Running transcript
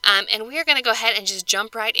And we are going to go ahead and just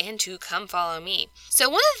jump right into Come Follow Me. So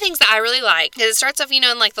one of the things that I really like is it starts off,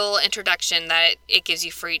 in like the little introduction that it gives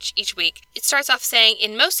you for each week. It starts off saying,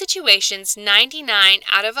 in most situations, 99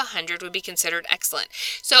 out of 100 would be considered excellent.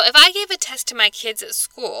 So if I gave a test to my kids at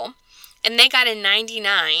school, and they got a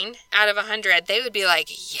 99 out of 100, they would be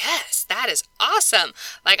like, yes, that is awesome.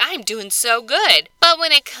 Like, I'm doing so good. But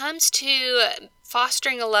when it comes to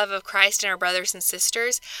fostering the love of Christ in our brothers and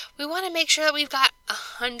sisters, we want to make sure that we've got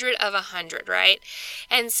 100 of 100, right?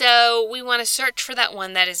 And so we want to search for that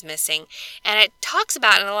one that is missing. And it talks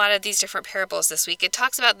about in a lot of these different parables this week, it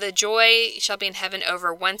talks about the joy shall be in heaven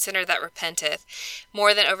over one sinner that repenteth,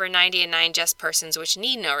 more than over 99 just persons which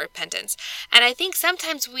need no repentance. And I think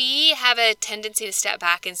sometimes we have a tendency to step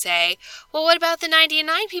back and say, well, what about the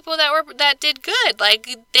 99 people that did good? Like,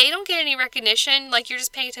 they don't get any recognition. Like, you're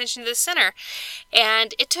just paying attention to the sinner.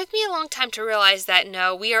 And it took me a long time to realize that,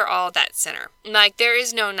 no, we are all that sinner. Like, there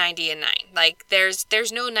is no 90 and 9. Like, there's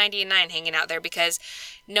no 90 and 9 hanging out there because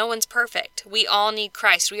no one's perfect. We all need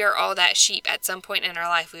Christ. We are all that sheep. At some point in our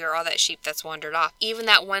life, we are all that sheep that's wandered off. Even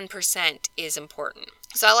that 1% is important.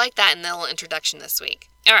 So I like that in the little introduction this week.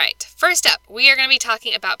 All right, first up, we are going to be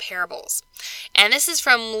talking about parables. And this is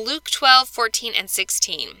from Luke 12, 14, and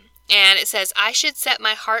 16. And it says, I should set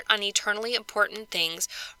my heart on eternally important things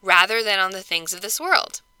rather than on the things of this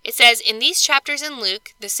world. It says, in these chapters in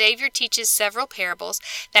Luke, the Savior teaches several parables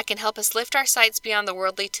that can help us lift our sights beyond the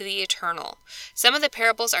worldly to the eternal. Some of the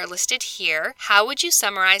parables are listed here. How would you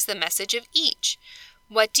summarize the message of each?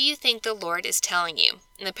 What do you think the Lord is telling you?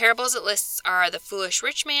 And the parables it lists are the foolish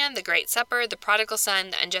rich man, the great supper, the prodigal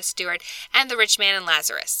son, the unjust steward, and the rich man and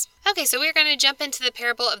Lazarus. Okay, so we're going to jump into the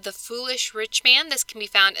parable of the foolish rich man. This can be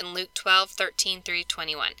found in Luke 12, 13 through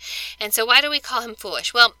 21. And so why do we call him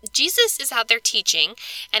foolish? Well, Jesus is out there teaching,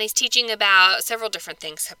 and he's teaching about several different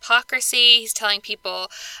things. Hypocrisy, he's telling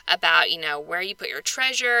people about, where you put your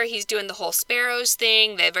treasure. He's doing the whole sparrows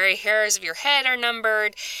thing. The very hairs of your head are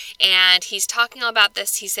numbered. And he's talking about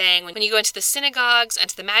this. He's saying, when you go into the synagogues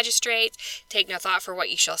and to the magistrates, take no thought for what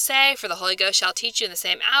you shall say, for the Holy Ghost shall teach you in the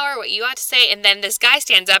same hour what you ought to say. And then this guy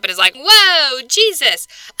stands up and is like, whoa, Jesus.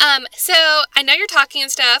 So I know you're talking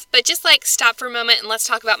and stuff, but just stop for a moment and let's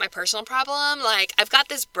talk about my personal problem. I've got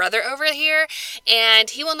this brother over here and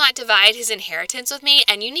he will not divide his inheritance with me.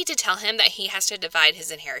 And you need to tell him that he has to divide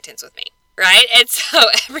his inheritance with me. Right? And so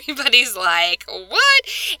everybody's like, what?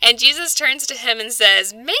 And Jesus turns to him and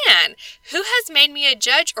says, man, who has made me a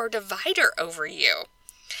judge or divider over you?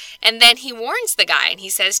 And then he warns the guy and he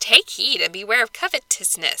says, take heed and beware of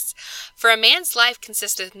covetousness. For a man's life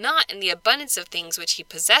consisteth not in the abundance of things which he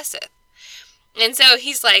possesseth. And so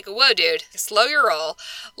he's like, whoa, dude, slow your roll.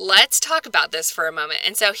 Let's talk about this for a moment.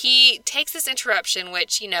 And so he takes this interruption,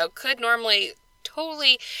 which, could normally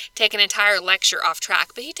totally take an entire lecture off track,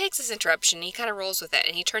 but he takes this interruption and he kind of rolls with it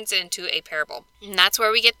and he turns it into a parable. And that's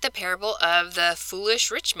where we get the parable of the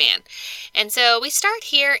foolish rich man. And so we start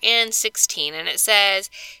here in 16 and it says,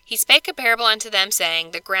 he spake a parable unto them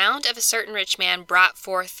saying, the ground of a certain rich man brought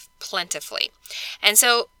forth plentifully. And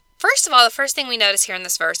so first of all, the first thing we notice here in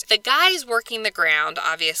this verse, the guy's working the ground,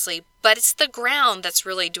 obviously, but it's the ground that's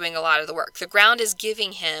really doing a lot of the work. The ground is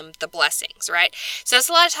giving him the blessings, right? So that's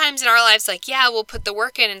a lot of times in our lives, we'll put the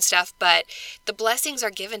work in and stuff, but the blessings are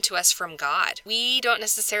given to us from God. We don't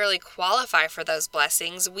necessarily qualify for those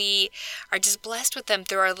blessings. We are just blessed with them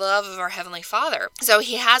through our love of our Heavenly Father. So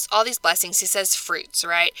he has all these blessings. He says fruits,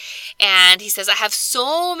 right? And he says, I have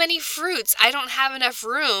so many fruits. I don't have enough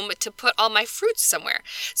room to put all my fruits somewhere.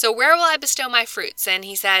 So where will I bestow my fruits? And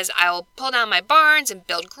he says, I'll pull down my barns and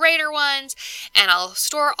build greater ones, and I'll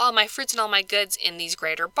store all my fruits and all my goods in these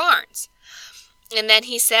greater barns. And then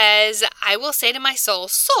he says, I will say to my soul,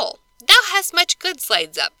 soul, thou hast much goods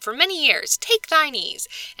laid up for many years. Take thine ease,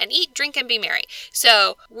 and eat, drink, and be merry.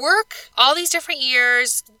 So work all these different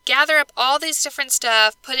years, gather up all these different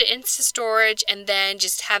stuff, put it into storage, and then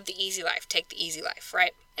just have the easy life. Take the easy life,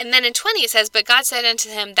 right? And then in 20 it says, but God said unto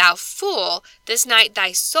him, thou fool, this night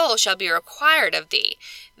thy soul shall be required of thee.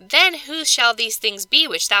 Then whose shall these things be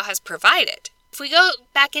which thou hast provided? If we go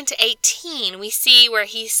back into 18, we see where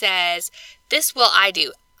he says, this will I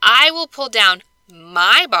do. I will pull down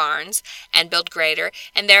my barns and build greater,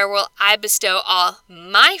 and there will I bestow all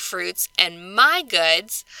my fruits and my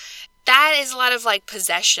goods. That is a lot of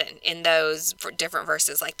possession in those different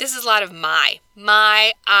verses. This is a lot of I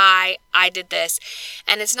did this.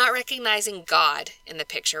 And it's not recognizing God in the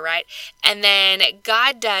picture, right? And then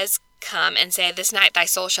God does come and say, this night thy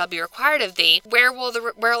soul shall be required of thee. Where will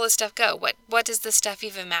the stuff go? What does this stuff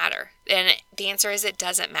even matter? And the answer is it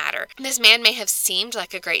doesn't matter. This man may have seemed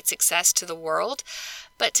like a great success to the world,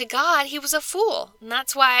 but to God, he was a fool. And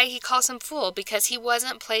that's why he calls him fool, because he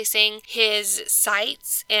wasn't placing his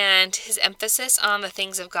sights and his emphasis on the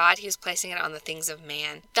things of God. He was placing it on the things of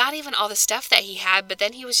man. Not even all the stuff that he had, but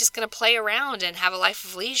then he was just going to play around and have a life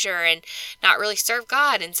of leisure and not really serve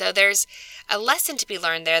God. And so there's a lesson to be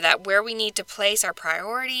learned there, that where we need to place our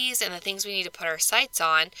priorities and the things we need to put our sights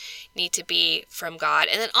on need to be from God.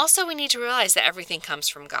 And then also we need to realize that everything comes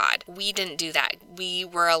from God. We didn't do that. We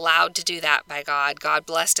were allowed to do that by God. God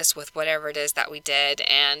blessed us with whatever it is that we did,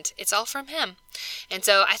 and it's all from him. And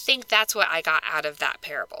so I think that's what I got out of that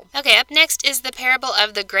parable. Okay, up next is the parable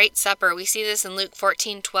of the Great Supper. We see this in Luke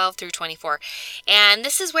 14:12 through 24. And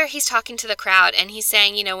this is where he's talking to the crowd, and he's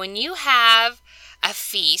saying, when you have a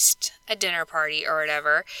feast, a dinner party or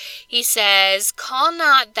whatever, he says, call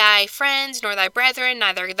not thy friends, nor thy brethren,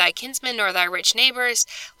 neither thy kinsmen, nor thy rich neighbors,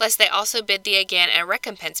 lest they also bid thee again, and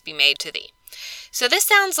recompense be made to thee. So this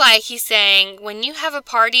sounds like he's saying, when you have a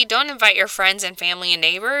party, don't invite your friends and family and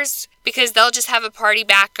neighbors, because they'll just have a party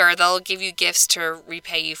back, or they'll give you gifts to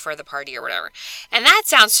repay you for the party or whatever. And that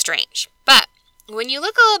sounds strange. But when you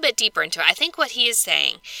look a little bit deeper into it, I think what he is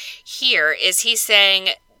saying here is he's saying,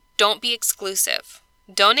 don't be exclusive.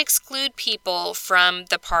 Don't exclude people from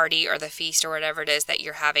the party or the feast or whatever it is that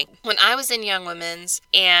you're having. When I was in Young Women's,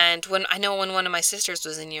 and when one of my sisters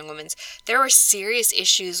was in Young Women's, there were serious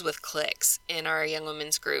issues with cliques in our Young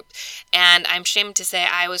Women's group. And I'm ashamed to say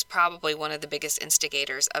I was probably one of the biggest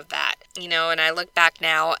instigators of that. And I look back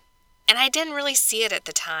now, and I didn't really see it at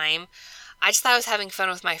the time. I just thought I was having fun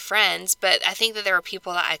with my friends, but I think that there were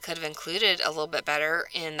people that I could have included a little bit better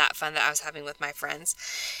in that fun that I was having with my friends.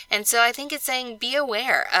 And so I think it's saying be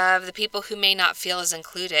aware of the people who may not feel as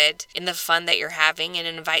included in the fun that you're having, and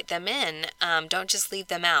invite them in. Don't just leave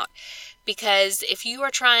them out. Because if you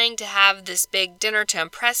are trying to have this big dinner to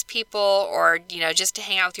impress people, or, just to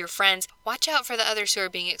hang out with your friends, watch out for the others who are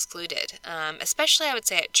being excluded, especially I would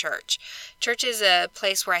say at church. Church is a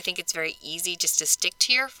place where I think it's very easy just to stick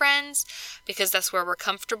to your friends, because that's where we're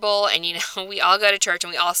comfortable, and we all go to church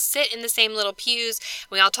and we all sit in the same little pews,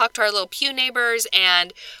 we all talk to our little pew neighbors,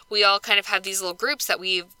 and we all kind of have these little groups that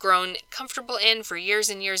we've grown comfortable in for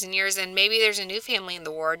years and years and years, and maybe there's a new family in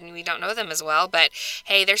the ward and we don't know them as well, but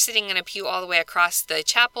hey, they're sitting in a pew all the way across the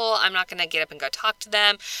chapel. I'm not going to get up and go talk to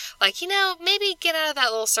them. Maybe get out of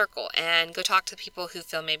that little circle and go talk to people who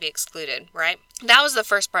feel maybe excluded, right? That was the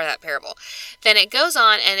first part of that parable. Then it goes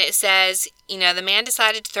on and it says, the man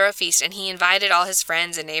decided to throw a feast, and he invited all his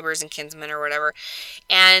friends and neighbors and kinsmen or whatever,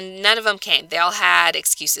 and none of them came. They all had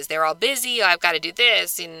excuses. They were all busy. I've got to do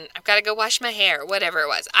this, and I've got to go wash my hair, whatever it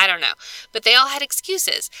was. I don't know. But they all had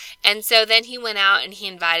excuses. And so then he went out and he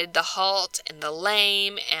invited the halt and the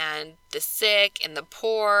lame and the sick and the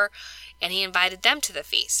poor, and he invited them to the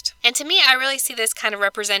feast. And to me, I really see this kind of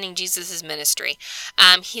representing Jesus' ministry.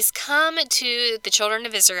 He's come to the children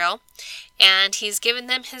of Israel, and he's given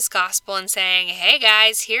them his gospel and saying, hey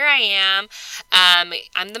guys, here I am.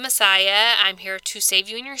 I'm the Messiah. I'm here to save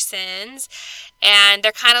you in your sins. And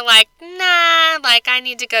they're kind of like, nah, I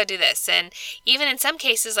need to go do this. And even in some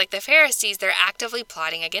cases, like the Pharisees, they're actively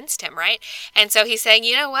plotting against him, right? And so he's saying,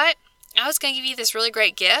 you know what? I was going to give you this really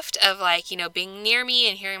great gift of being near me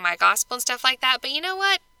and hearing my gospel and stuff like that. But you know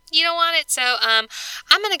what? You don't want it. So I'm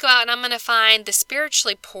going to go out and I'm going to find the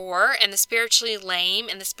spiritually poor and the spiritually lame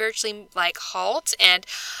and the spiritually halt, and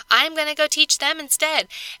I'm going to go teach them instead.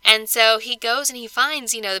 And so he goes and he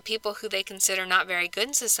finds, the people who they consider not very good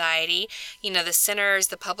in society, the sinners,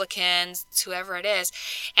 the publicans, whoever it is.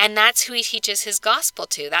 And that's who he teaches his gospel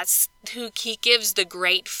to. That's who he gives the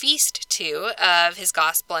great feast to of his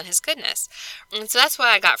gospel and his goodness. And so that's what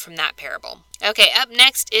I got from that parable. Okay, up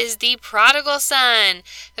next is the prodigal son.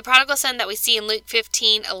 The prodigal son that we see in Luke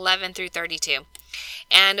 15:11 through 32.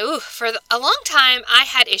 And for a long time, I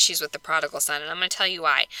had issues with the prodigal son, and I'm going to tell you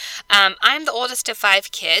why. I'm the oldest of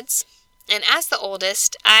 5 kids. And as the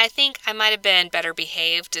oldest, I think I might have been better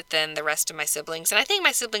behaved than the rest of my siblings. And I think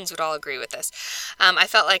my siblings would all agree with this. I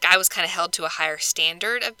felt like I was kind of held to a higher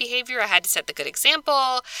standard of behavior. I had to set the good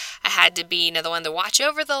example. I had to be, the one to watch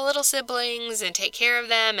over the little siblings and take care of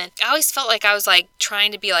them. And I always felt like I was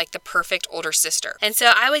trying to be the perfect older sister. And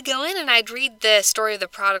so I would go in and I'd read the story of the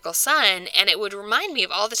prodigal son, and it would remind me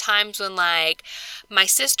of all the times when my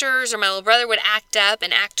sisters or my little brother would act up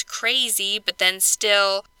and act crazy, but then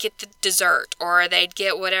still get the dessert, or they'd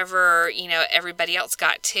get whatever, everybody else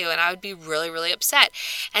got too. And I would be really, really upset.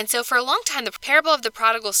 And so for a long time, the parable of the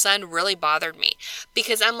prodigal son really bothered me,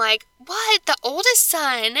 because I'm like, what? The oldest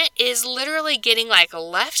son is literally getting like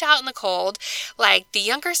left out in the cold. Like the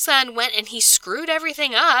younger son went and he screwed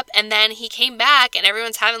everything up, and then he came back and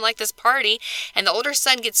everyone's having like this party, and the older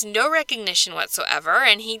son gets no recognition whatsoever,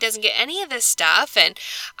 and he doesn't get any of this stuff. And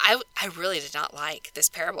I really did not like this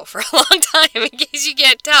parable for a long time, in case you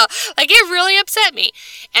can't tell. Like, it really upset me.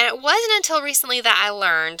 And it wasn't until recently that I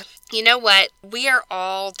learned, you know what? We are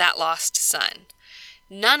all that lost son.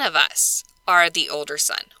 None of us are the older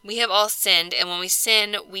son. We have all sinned, and when we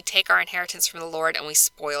sin, we take our inheritance from the Lord and we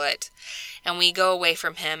spoil it, and we go away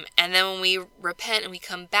from him. And then when we repent and we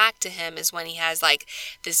come back to him is when he has like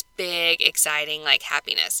this big, exciting like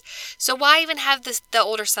happiness. So why even have the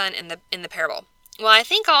older son in the parable? Well, I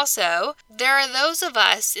think also there are those of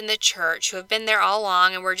us in the church who have been there all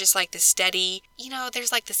along, and we're just like the steady,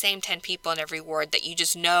 there's like the same 10 people in every ward that you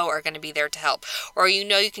just know are going to be there to help. Or you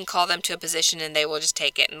can call them to a position and they will just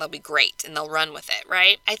take it and they'll be great and they'll run with it,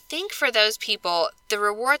 right? I think for those people, the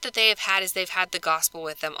reward that they have had is they've had the gospel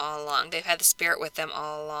with them all along. They've had the Spirit with them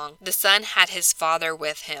all along. The son had his father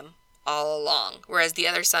with him all along, whereas the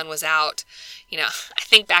other son was out. I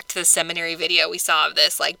think back to the seminary video we saw of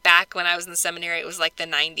this, like back when I was in the seminary, it was like the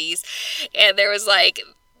 90s, and there was like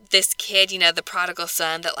this kid, the prodigal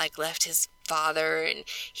son that like left his father, and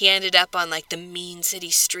he ended up on like the mean city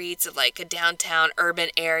streets of like a downtown urban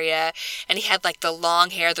area, and he had like the long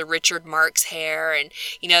hair, the Richard Marx hair, and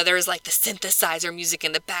there was like the synthesizer music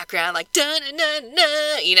in the background, like dun dun dun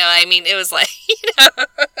dun, it was like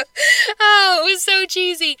oh, it was so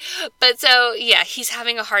cheesy. But so yeah, he's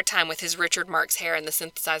having a hard time with his Richard Marx hair and the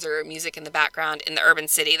synthesizer music in the background in the urban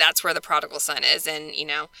city. That's where the prodigal son is, and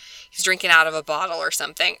he's drinking out of a bottle or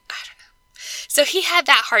something. I don't know. So he had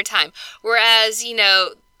that hard time. Whereas,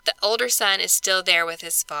 the older son is still there with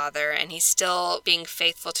his father, and he's still being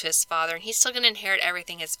faithful to his father, and he's still going to inherit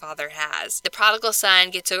everything his father has. The prodigal son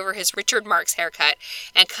gets over his Richard Marx haircut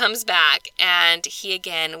and comes back, and he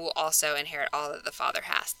again will also inherit all that the father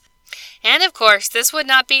has. And of course, this would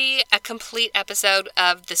not be a complete episode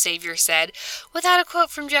of The Savior Said without a quote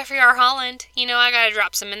from Jeffrey R. Holland. I gotta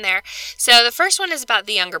drop some in there. So the first one is about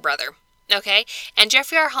the younger brother. Okay, and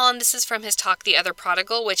Jeffrey R. Holland, this is from his talk, The Other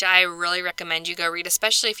Prodigal, which I really recommend you go read,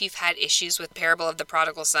 especially if you've had issues with Parable of the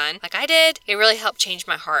Prodigal Son, like I did. It really helped change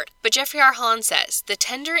my heart. But Jeffrey R. Holland says, the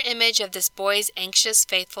tender image of this boy's anxious,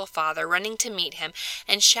 faithful father running to meet him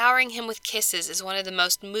and showering him with kisses is one of the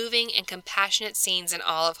most moving and compassionate scenes in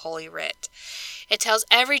all of Holy Writ. It tells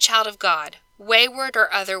every child of God, wayward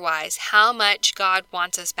or otherwise, how much God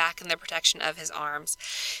wants us back in the protection of his arms.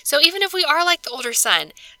 So even if we are like the older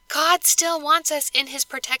son, God still wants us in his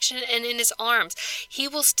protection and in his arms. He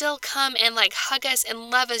will still come and like hug us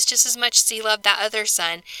and love us just as much as he loved that other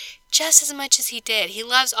son, just as much as he did. He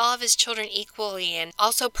loves all of his children equally and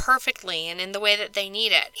also perfectly and in the way that they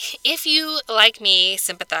need it. If you, like me,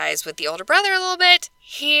 sympathize with the older brother a little bit,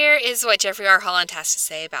 here is what Jeffrey R. Holland has to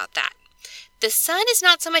say about that. The son is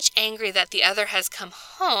not so much angry that the other has come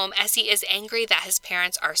home as he is angry that his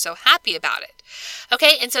parents are so happy about it.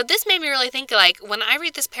 Okay, and so this made me really think, like, when I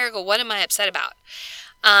read this parable, what am I upset about?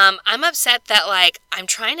 I'm upset that, like, I'm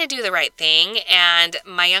trying to do the right thing, and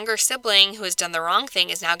my younger sibling who has done the wrong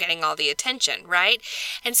thing is now getting all the attention, right?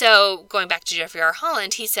 And so, going back to Jeffrey R.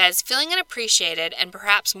 Holland, he says, feeling unappreciated and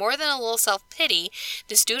perhaps more than a little self-pity,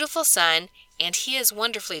 this dutiful son, and he is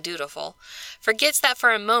wonderfully dutiful, forgets that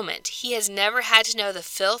for a moment he has never had to know the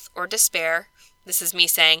filth or despair, this is me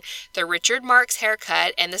saying, the Richard Marx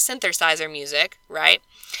haircut and the synthesizer music, right?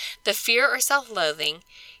 The fear or self-loathing.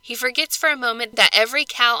 He forgets for a moment that every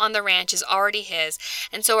cow on the ranch is already his,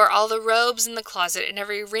 and so are all the robes in the closet and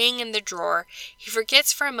every ring in the drawer. He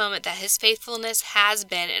forgets for a moment that his faithfulness has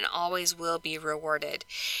been and always will be rewarded.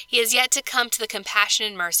 He has yet to come to the compassion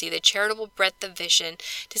and mercy, the charitable breadth of vision,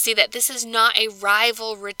 to see that this is not a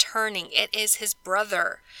rival returning, it is his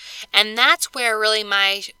brother. And that's where really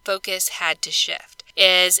my focus had to shift.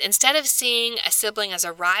 Is instead of seeing a sibling as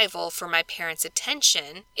a rival for my parents'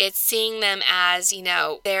 attention, it's seeing them as,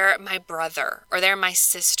 they're my brother or they're my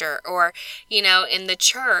sister or, in the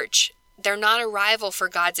church, they're not a rival for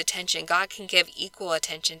God's attention. God can give equal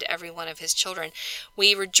attention to every one of his children.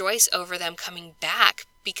 We rejoice over them coming back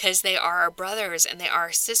because they are our brothers and they are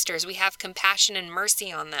our sisters. We have compassion and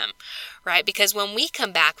mercy on them, right? Because when we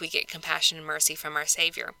come back, we get compassion and mercy from our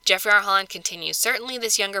Savior. Jeffrey R. Holland continues, certainly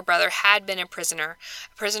this younger brother had been a prisoner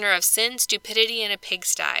of sin, stupidity, and a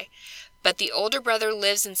pigsty. But the older brother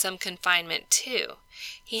lives in some confinement too.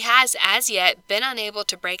 He has as yet been unable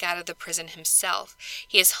to break out of the prison himself.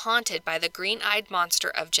 He is haunted by the green-eyed monster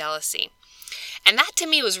of jealousy. And that to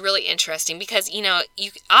me was really interesting because, you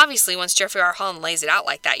obviously once Jeffrey R. Holland lays it out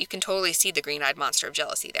like that, you can totally see the green-eyed monster of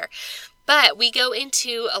jealousy there. But we go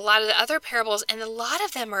into a lot of the other parables, and a lot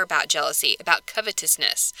of them are about jealousy, about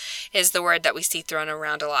covetousness is the word that we see thrown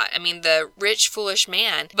around a lot. I mean, the rich, foolish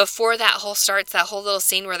man, before that whole starts, that whole little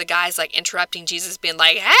scene where the guy's like interrupting Jesus, being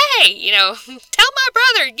like, hey, tell my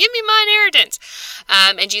brother, give me my inheritance.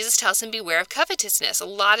 And Jesus tells him, beware of covetousness. A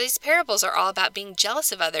lot of these parables are all about being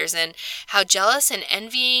jealous of others and how jealous and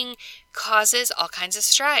envying causes all kinds of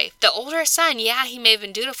strife. The older son, yeah, he may have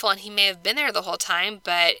been dutiful and he may have been there the whole time,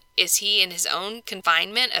 but is he in his own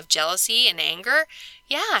confinement of jealousy and anger?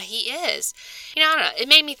 Yeah, he is. I don't know. It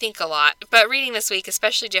made me think a lot, but reading this week,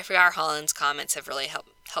 especially Jeffrey R. Holland's comments have really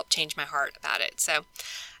helped change my heart about it. So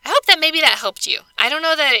I hope that maybe that helped you. I don't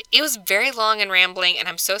know that it was very long and rambling, and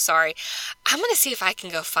I'm so sorry. I'm going to see if I can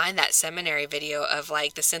go find that seminary video of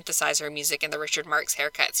like the synthesizer music and the Richard Marx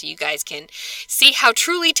haircut so you guys can see how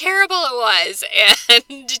truly terrible it was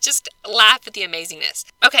and just laugh at the amazingness.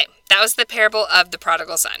 Okay, that was the parable of the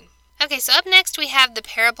prodigal son. Okay, so up next we have the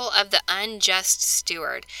parable of the unjust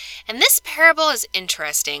steward. And this parable is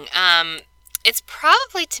interesting. It's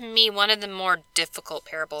probably, to me, one of the more difficult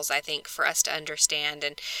parables, I think, for us to understand.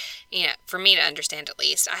 And, for me to understand at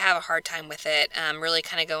least. I have a hard time with it, really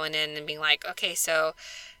kind of going in and being like, okay, so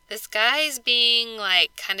this guy's being,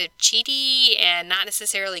 like, kind of cheaty and not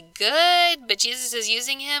necessarily good, but Jesus is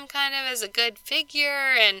using him kind of as a good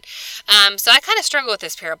figure. And so I kind of struggle with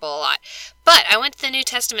this parable a lot. But I went to the New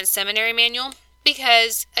Testament Seminary Manual,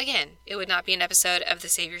 because, again, it would not be an episode of The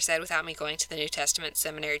Savior Said without me going to the New Testament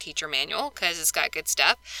Seminary Teacher Manual, because it's got good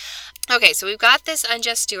stuff. Okay, so we've got this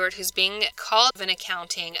unjust steward who's being called an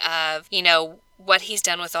accounting of, what he's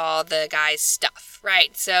done with all the guy's stuff,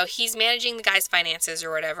 right? So he's managing the guy's finances or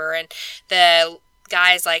whatever, and the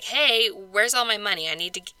guy's like, hey, where's all my money? I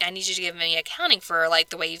need you to give me accounting for like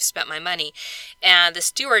the way you've spent my money. And the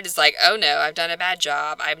steward is like, oh no, I've done a bad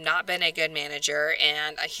job. I've not been a good manager,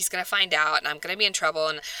 and he's going to find out, and I'm going to be in trouble.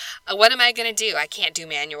 And what am I going to do? I can't do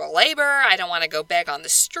manual labor. I don't want to go beg on the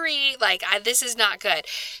street. This is not good.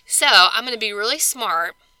 So I'm going to be really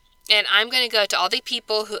smart, and I'm going to go to all the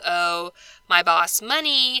people who owe my boss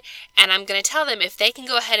money, and I'm going to tell them if they can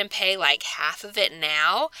go ahead and pay like half of it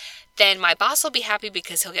now, then my boss will be happy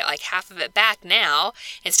because he'll get like half of it back now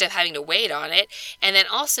instead of having to wait on it. And then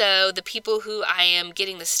also the people who I am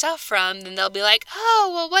getting the stuff from, then they'll be like,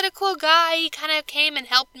 oh, well, what a cool guy. He kind of came and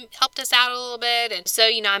helped us out a little bit. And so,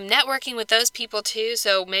 I'm networking with those people too.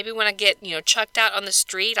 So maybe when I get, chucked out on the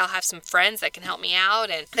street, I'll have some friends that can help me out.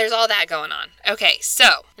 And there's all that going on. Okay,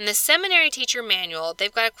 so in the Seminary Teacher Manual,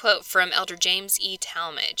 they've got a quote from Elder James E.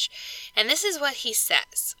 Talmage. And this is what he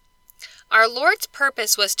says. Our Lord's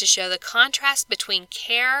purpose was to show the contrast between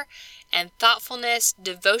care and thoughtfulness,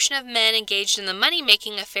 devotion of men engaged in the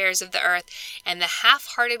money-making affairs of the earth, and the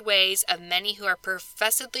half-hearted ways of many who are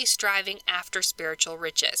professedly striving after spiritual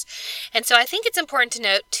riches. And so I think it's important to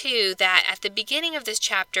note, too, that at the beginning of this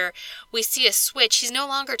chapter, we see a switch. He's no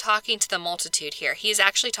longer talking to the multitude here. He's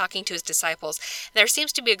actually talking to his disciples. There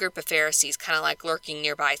seems to be a group of Pharisees kind of like lurking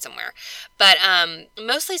nearby somewhere. But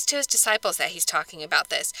mostly it's to his disciples that he's talking about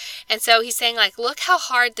this. And so he's saying, look how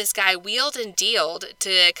hard this guy wheeled and dealed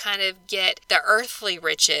to kind of get the earthly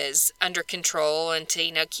riches under control and to,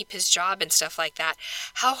 keep his job and stuff like that.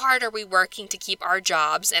 How hard are we working to keep our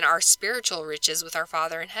jobs and our spiritual riches with our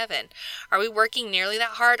Father in heaven? Are we working nearly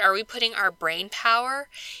that hard? Are we putting our brain power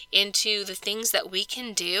into the things that we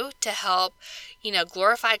can do to help,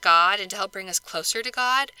 glorify God and to help bring us closer to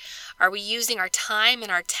God? Are we using our time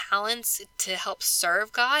and our talents to help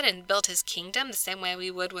serve God and build his kingdom the same way we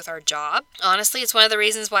would with our job? Honestly, it's one of the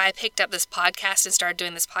reasons why I picked up this podcast and started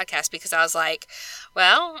doing this podcast, because I was like,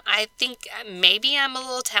 well, I think maybe I'm a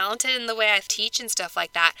little talented in the way I teach and stuff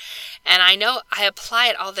like that. And I know I apply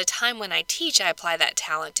it all the time when I teach. I apply that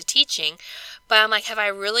talent to teaching. But I'm like, have I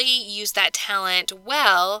really used that talent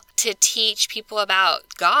well to teach people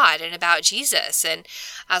about God and about Jesus? And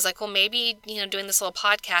I was like, well, maybe, doing this little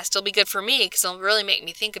podcast will be good for me because it'll really make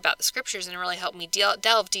me think about the scriptures and really help me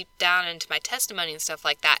delve deep down into my testimony and stuff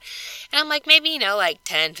like that. And I'm like, maybe,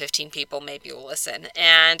 10, 15 people maybe will listen.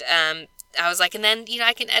 And I was like, and then,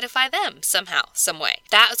 I can edify them somehow, some way.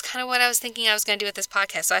 That was kind of what I was thinking I was going to do with this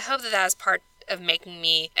podcast. So I hope that was part of making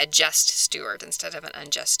me a just steward instead of an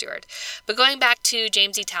unjust steward. But going back to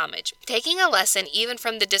James E. Talmage, taking a lesson even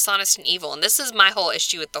from the dishonest and evil, and this is my whole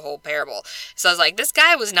issue with the whole parable. So I was like, this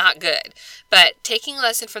guy was not good. But taking a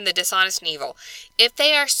lesson from the dishonest and evil, if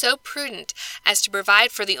they are so prudent as to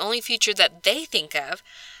provide for the only future that they think of,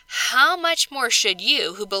 how much more should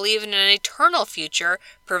you, who believe in an eternal future,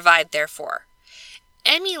 provide therefore?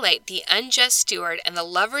 emulate the unjust steward and the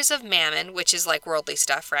lovers of mammon, which is like worldly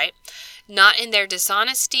stuff, right? Not in their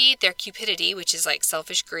dishonesty, their cupidity, which is like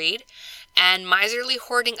selfish greed, and miserly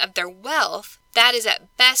hoarding of their wealth, that is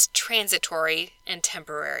at best transitory and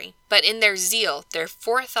temporary, but in their zeal, their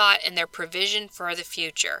forethought, and their provision for the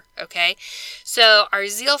future, okay? So our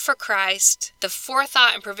zeal for Christ, the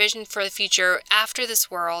forethought and provision for the future after this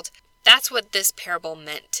world, that's what this parable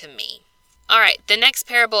meant to me. All right, the next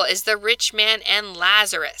parable is the rich man and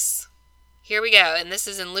Lazarus. Here we go, and this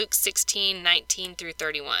is in Luke 16:19 through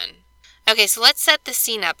 31. Okay, so let's set the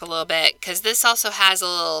scene up a little bit, because this also has a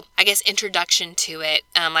little, I guess, introduction to it,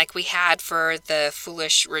 like we had for the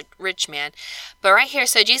foolish rich man. But right here,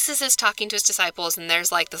 so Jesus is talking to his disciples, and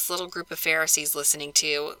there's like this little group of Pharisees listening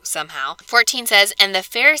to somehow. 14 says, "And the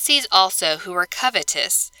Pharisees also, who were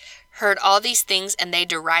covetous, heard all these things, and they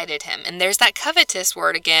derided him." And there's that covetous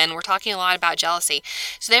word again. We're talking a lot about jealousy.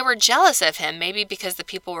 So they were jealous of him, maybe because the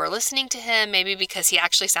people were listening to him, maybe because he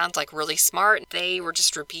actually sounds like really smart. They were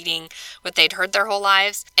just repeating what they'd heard their whole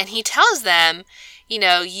lives. And he tells them,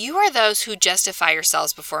 you are those who justify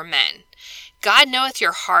yourselves before men. God knoweth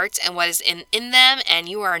your hearts and what is in them, and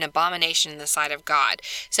you are an abomination in the sight of God.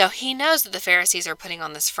 So he knows that the Pharisees are putting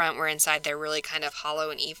on this front where inside they're really kind of hollow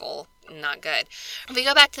and evil. Not good. If we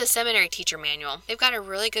go back to the seminary teacher manual, they've got a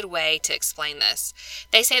really good way to explain this.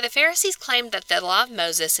 They say the Pharisees claimed that the law of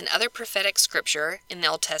Moses and other prophetic scripture in the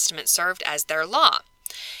Old Testament served as their law,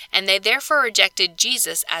 and they therefore rejected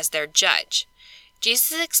Jesus as their judge.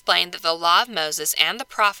 Jesus explained that the law of Moses and the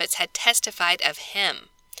prophets had testified of him.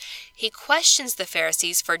 He questions the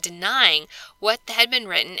Pharisees for denying what had been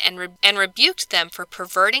written and rebuked them for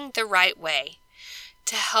perverting the right way.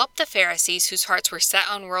 To help the Pharisees, whose hearts were set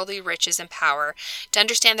on worldly riches and power, to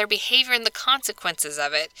understand their behavior and the consequences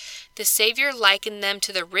of it, the Savior likened them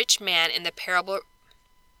to the rich man in the parable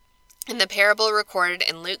recorded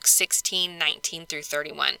in Luke 16:19 through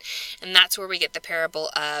 31. And that's where we get the parable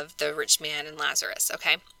of the rich man and Lazarus,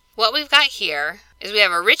 okay? What we've got here is we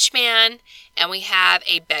have a rich man and we have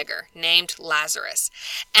a beggar named Lazarus.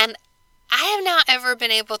 And I have not ever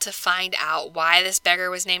been able to find out why this beggar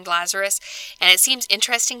was named Lazarus, and it seems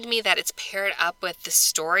interesting to me that it's paired up with the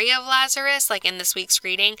story of Lazarus, like in this week's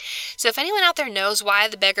reading. So if anyone out there knows why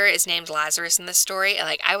the beggar is named Lazarus in this story,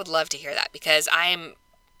 I would love to hear that, because I'm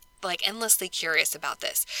endlessly curious about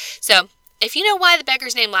this. So if you know why the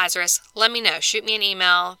beggar's named Lazarus, let me know. Shoot me an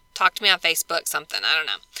email, talk to me on Facebook, something. I don't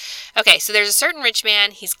know. Okay, so there's a certain rich man.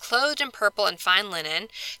 He's clothed in purple and fine linen.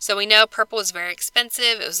 So we know purple was very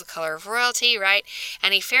expensive. It was the color of royalty, right?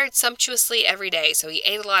 And he fared sumptuously every day. So he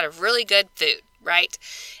ate a lot of really good food, right?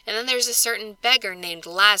 And then there's a certain beggar named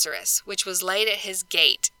Lazarus, which was laid at his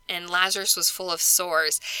gate. And Lazarus was full of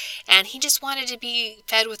sores, and he just wanted to be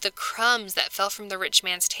fed with the crumbs that fell from the rich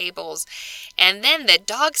man's tables. And then the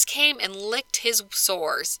dogs came and licked his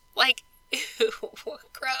sores. Ew,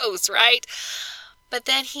 gross, right? But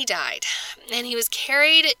then he died, and he was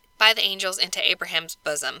carried by the angels into Abraham's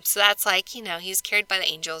bosom. So that's he's carried by the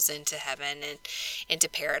angels into heaven and into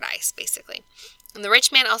paradise, basically. And the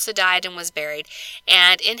rich man also died and was buried,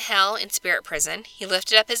 and in hell, in spirit prison, he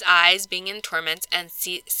lifted up his eyes, being in torments, and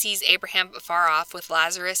sees Abraham afar off with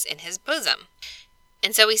Lazarus in his bosom.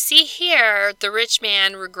 And so we see here the rich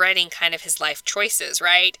man regretting kind of his life choices,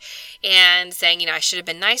 right? And saying, I should have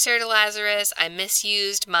been nicer to Lazarus. I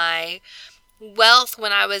misused my wealth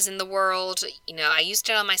when I was in the world. I used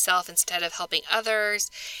it on myself instead of helping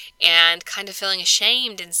others, and kind of feeling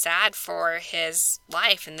ashamed and sad for his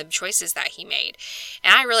life and the choices that he made.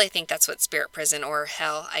 And I really think that's what spirit prison, or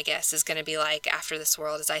hell, I guess, is going to be like after this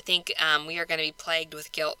world. Is I think we are going to be plagued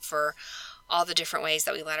with guilt for all the different ways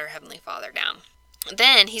that we let our Heavenly Father down.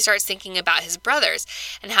 Then he starts thinking about his brothers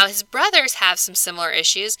and how his brothers have some similar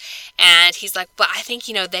issues. And he's like, well, I think,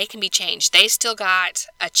 they can be changed. They still got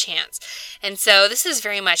a chance. And so this is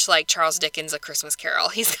very much like Charles Dickens' A Christmas Carol.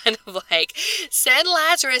 He's kind of like, send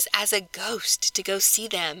Lazarus as a ghost to go see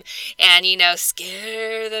them and,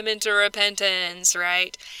 scare them into repentance,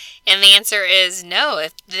 right? And the answer is no.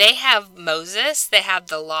 If they have Moses, they have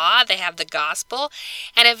the law, they have the gospel,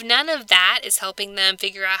 and if none of that is helping them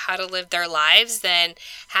figure out how to live their lives, then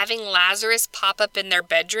having Lazarus pop up in their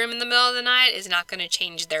bedroom in the middle of the night is not going to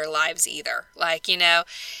change their lives either.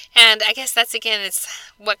 And I guess that's, again, it's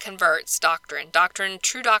what converts: doctrine. Doctrine,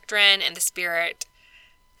 true doctrine, and the Spirit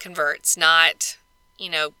converts, not,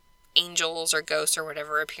 angels or ghosts or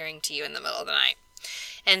whatever appearing to you in the middle of the night.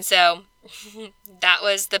 And so that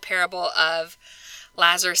was the parable of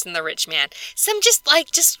Lazarus and the rich man. Some just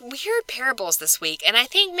weird parables this week. And I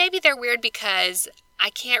think maybe they're weird because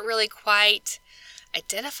I can't really quite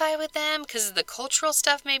identify with them because of the cultural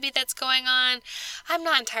stuff maybe that's going on. I'm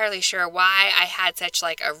not entirely sure why I had such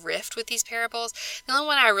like a rift with these parables. The only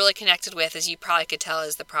one I really connected with, as you probably could tell,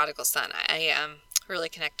 is the prodigal son. I really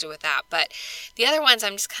connected with that. But the other ones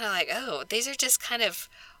I'm just kind of like, oh, these are just kind of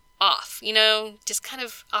off, just kind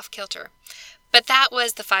of off kilter. But that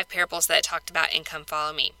was the 5 parables that it talked about in Come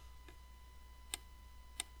Follow Me.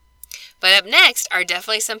 But up next are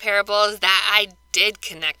definitely some parables that I did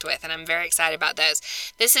connect with, and I'm very excited about those.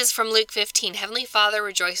 This is from Luke 15. Heavenly Father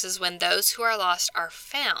rejoices when those who are lost are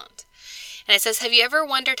found. And it says, have you ever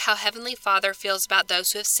wondered how Heavenly Father feels about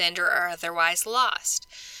those who have sinned or are otherwise lost?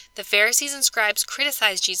 The Pharisees and scribes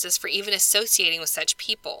criticized Jesus for even associating with such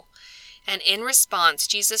people. And in response,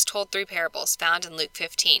 Jesus told 3 parables found in Luke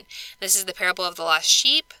 15. This is the parable of the lost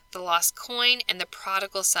sheep, the lost coin, and the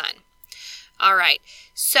prodigal son. All right,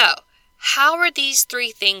 so how are these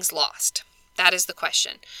 3 things lost? That is the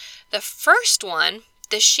question. The first one,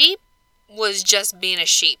 the sheep was just being a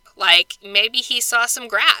sheep. Like maybe he saw some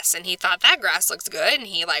grass and he thought that grass looks good and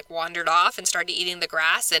he like wandered off and started eating the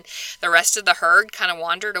grass, and the rest of the herd kind of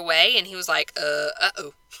wandered away and he was like,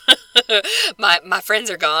 uh-oh. my friends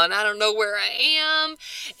are gone. I don't know where I am.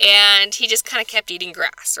 And he just kind of kept eating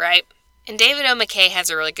grass, right? And David O. McKay has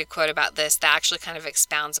a really good quote about this that actually kind of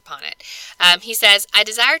expounds upon it. He says, I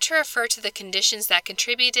desire to refer to the conditions that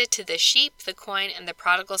contributed to the sheep, the coin, and the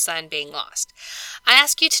prodigal son being lost. I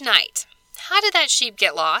ask you tonight, how did that sheep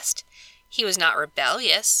get lost? He was not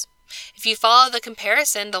rebellious. If you follow the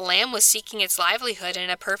comparison, the lamb was seeking its livelihood in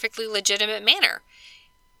a perfectly legitimate manner.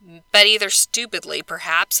 But either stupidly,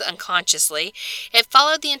 perhaps unconsciously, it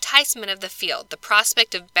followed the enticement of the field, the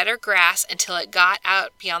prospect of better grass, until it got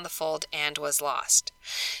out beyond the fold and was lost.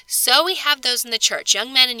 So we have those in the church,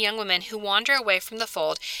 young men and young women, who wander away from the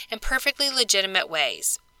fold in perfectly legitimate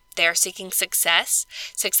ways. They are seeking success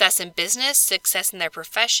in business, success in their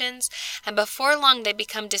professions, and before long they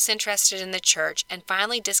become disinterested in the church and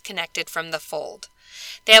finally disconnected from the fold.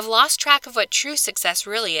 They have lost track of what true success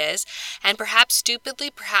really is, and perhaps stupidly,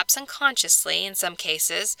 perhaps unconsciously in some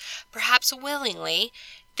cases, perhaps willingly,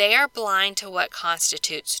 they are blind to what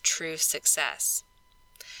constitutes true success.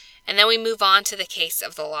 And then we move on to the case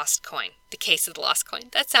of the lost coin. The case of the lost coin.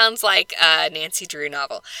 That sounds like a Nancy Drew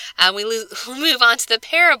novel. We move on to the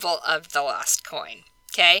parable of the lost coin.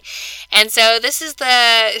 Okay? And so this is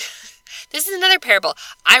another parable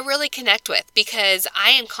I really connect with because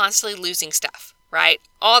I am constantly losing stuff. Right?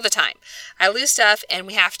 All the time. I lose stuff and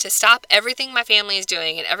we have to stop everything my family is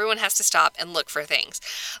doing and everyone has to stop and look for things.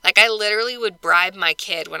 Like I literally would bribe my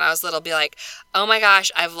kid when I was little, be like, oh my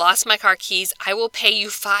gosh, I've lost my car keys. I will pay you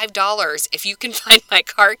 $5 if you can find my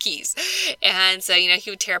car keys. And so, he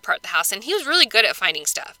would tear apart the house and he was really good at finding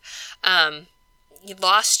stuff. He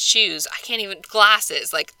lost shoes.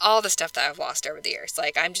 Glasses, like all the stuff that I've lost over the years.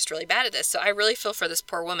 Like I'm just really bad at this. So I really feel for this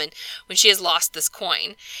poor woman when she has lost this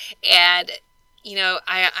coin. And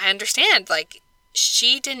I understand, like,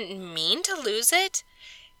 she didn't mean to lose it.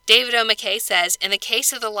 David O. McKay says, in the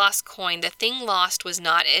case of the lost coin, the thing lost was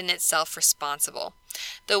not in itself responsible.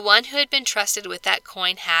 The one who had been trusted with that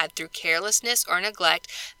coin had, through carelessness or neglect,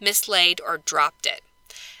 mislaid or dropped it.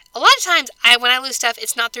 A lot of times, when I lose stuff,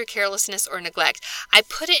 it's not through carelessness or neglect. I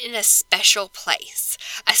put it in a special place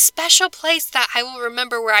that I will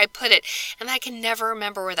remember where I put it, and I can never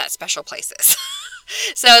remember where that special place is.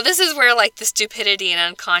 So this is where like the stupidity and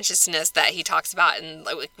unconsciousness that he talks about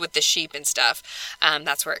with the sheep and stuff,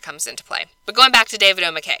 that's where it comes into play. But going back to David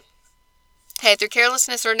O. McKay. Okay, through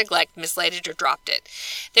carelessness or neglect, mislaid it or dropped it.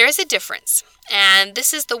 There is a difference, and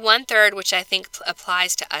this is the 1/3 which I think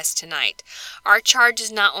applies to us tonight. Our charge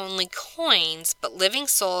is not only coins, but living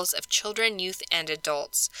souls of children, youth, and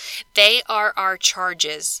adults. They are our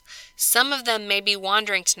charges. Some of them may be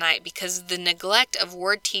wandering tonight because of the neglect of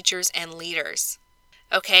word teachers and leaders.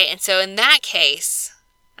 Okay, and so in that case,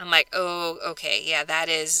 I'm like, oh, okay, yeah, that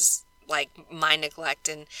is like my neglect.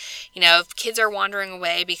 And if kids are wandering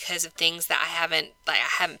away because of things that I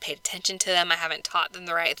haven't paid attention to them, I haven't taught them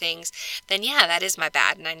the right things, then yeah, that is my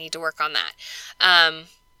bad and I need to work on that.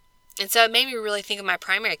 And so it made me really think of my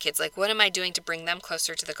primary kids, like what am I doing to bring them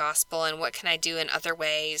closer to the gospel, and what can I do in other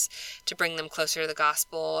ways to bring them closer to the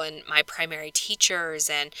gospel, and my primary teachers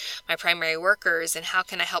and my primary workers, and how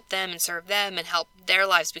can I help them and serve them and help their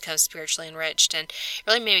lives become spiritually enriched. And it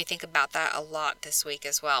really made me think about that a lot this week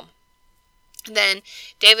as well. Then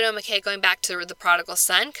David O. McKay, going back to the prodigal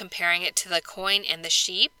son, comparing it to the coin and the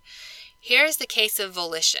sheep. Here is the case of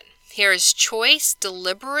volition. Here is choice,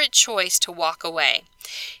 deliberate choice to walk away.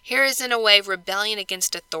 Here is, in a way, rebellion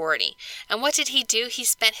against authority. And what did he do? He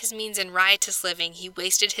spent his means in riotous living. He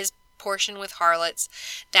wasted his portion with harlots,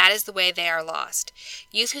 that is the way they are lost.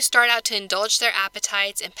 Youth who start out to indulge their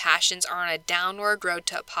appetites and passions are on a downward road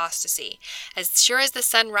to apostasy, as sure as the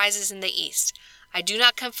sun rises in the east. I do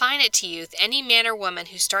not confine it to youth. Any man or woman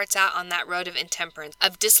who starts out on that road of intemperance,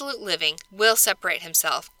 of dissolute living, will separate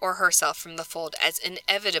himself or herself from the fold as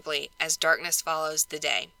inevitably as darkness follows the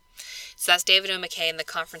day. So that's David O. McKay in the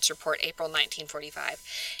conference report, April 1945.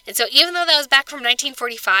 And so even though that was back from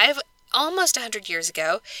 1945, almost 100 years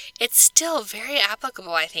ago, it's still very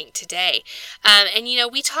applicable, I think, today. And,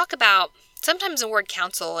 we talk about, sometimes in word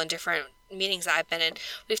council and different meetings that I've been in,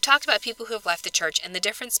 we've talked about people who have left the church and the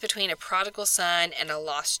difference between a prodigal son and a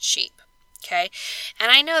lost sheep. Okay?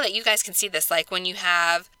 And I know that you guys can see this, like when you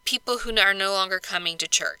have people who are no longer coming to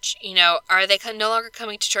church. Are they no longer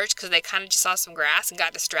coming to church because they kind of just saw some grass and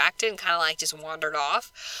got distracted and kind of like just wandered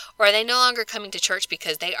off? Or are they no longer coming to church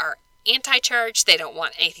because they are anti-church, they don't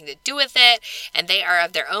want anything to do with it, and they are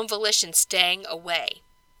of their own volition staying away?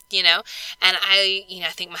 And I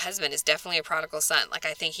think my husband is definitely a prodigal son. Like,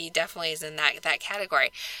 I think he definitely is in that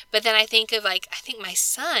category. But then I think my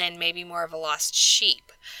son may be more of a lost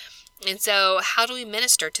sheep. And so how do we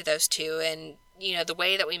minister to those two? And, the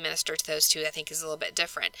way that we minister to those two, I think, is a little bit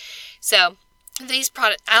different. So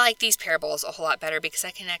I like these parables a whole lot better because I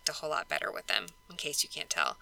connect a whole lot better with them, in case you can't tell.